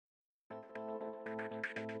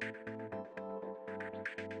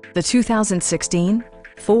The 2016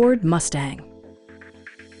 Ford Mustang.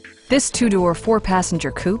 This two-door,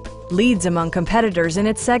 four-passenger coupe leads among competitors in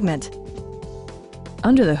its segment.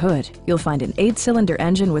 Under the hood, you'll find an 8-cylinder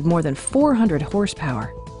engine with more than 400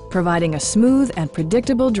 horsepower, providing a smooth and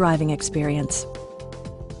predictable driving experience.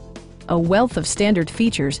 A wealth of standard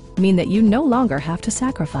features mean that you no longer have to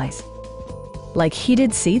sacrifice, like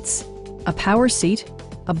heated seats, a power seat,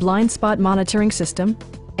 a blind spot monitoring system,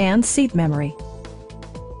 and seat memory.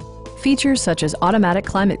 Features such as automatic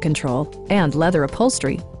climate control and leather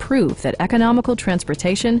upholstery prove that economical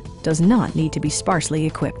transportation does not need to be sparsely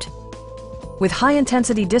equipped. With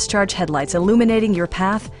high-intensity discharge headlights illuminating your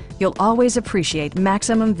path, you'll always appreciate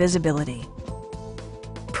maximum visibility.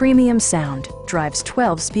 Premium sound drives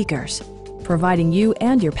 12 speakers, providing you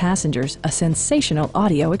and your passengers a sensational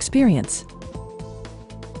audio experience.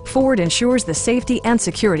 Ford ensures the safety and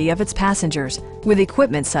security of its passengers with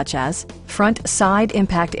equipment such as front side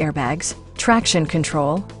impact airbags, traction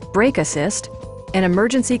control, brake assist, an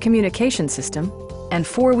emergency communication system, and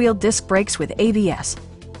four-wheel disc brakes with ABS.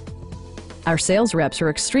 Our sales reps are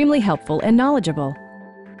extremely helpful and knowledgeable.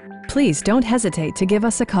 Please don't hesitate to give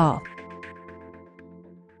us a call.